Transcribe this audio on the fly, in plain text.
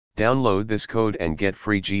Download this code and get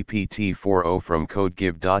free GPT-4o from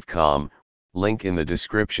codegive.com, link in the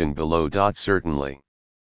description below. Certainly.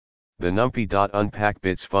 The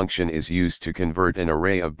numpy.unpackbits function is used to convert an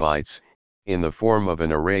array of bytes, in the form of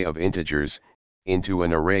an array of integers, into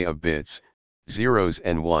an array of bits, zeros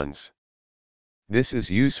and ones. This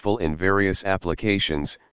is useful in various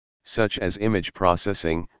applications, such as image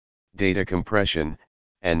processing, data compression,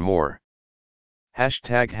 and more.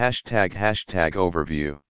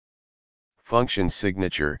 ###overview. Function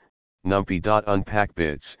signature,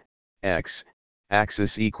 numpy.unpackbits, x,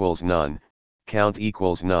 axis equals none, count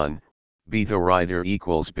equals none, beta writer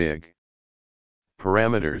equals big.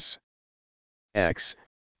 Parameters. X,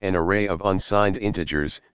 an array of unsigned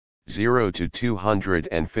integers, 0 to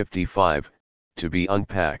 255, to be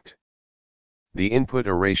unpacked. The input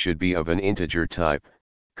array should be of an integer type,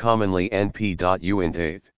 commonly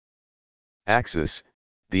np.uint8. Axis,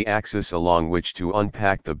 the axis along which to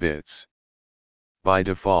unpack the bits. By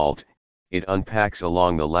default, it unpacks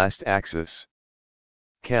along the last axis.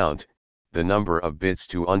 Count, the number of bits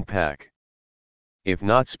to unpack. If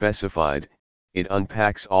not specified, it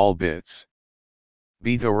unpacks all bits.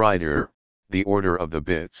 Beta writer, the order of the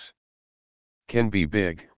bits. Can be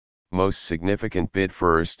big, most significant bit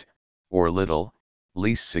first, or little,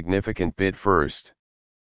 least significant bit first.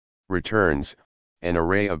 Returns, an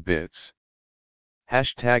array of bits.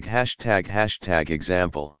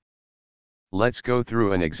 ###example. Let's go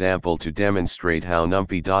through an example to demonstrate how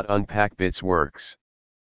numpy.unpackbits works.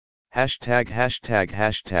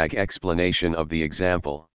 ###explanation of the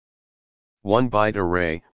example. 1 byte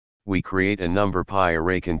array, we create a number pi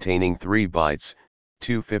array containing 3 bytes,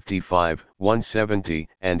 255, 170,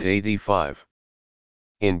 and 85.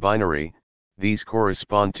 In binary, these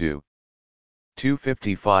correspond to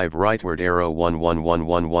 255 rightward arrow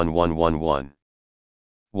 11111111.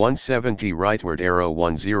 170 rightward arrow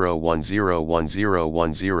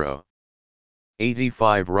 10101010.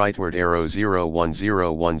 85 rightward arrow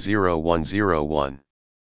 01010101.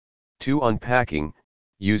 To unpacking,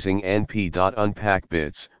 using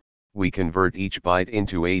np.unpackbits, we convert each byte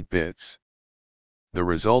into 8 bits. The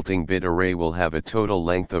resulting bit array will have a total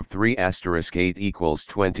length of 3*8 equals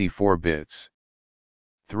 24 bits.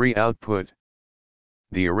 3 output.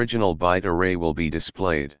 The original byte array will be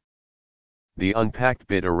displayed. The unpacked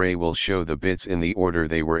bit array will show the bits in the order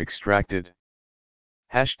they were extracted.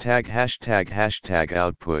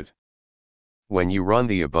 ###output. When you run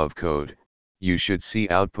the above code, you should see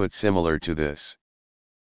output similar to this.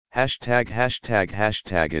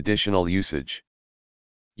 ###additional usage.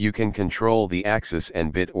 You can control the axis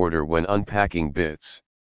and bit order when unpacking bits.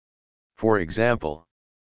 For example,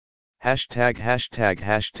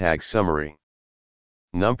 ###summary.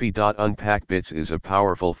 Numpy.unpackbits is a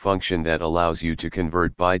powerful function that allows you to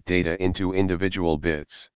convert byte data into individual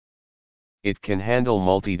bits. It can handle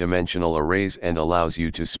multidimensional arrays and allows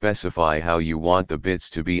you to specify how you want the bits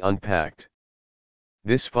to be unpacked.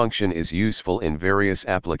 This function is useful in various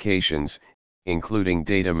applications, including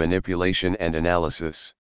data manipulation and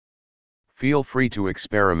analysis. Feel free to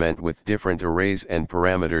experiment with different arrays and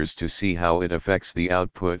parameters to see how it affects the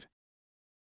output.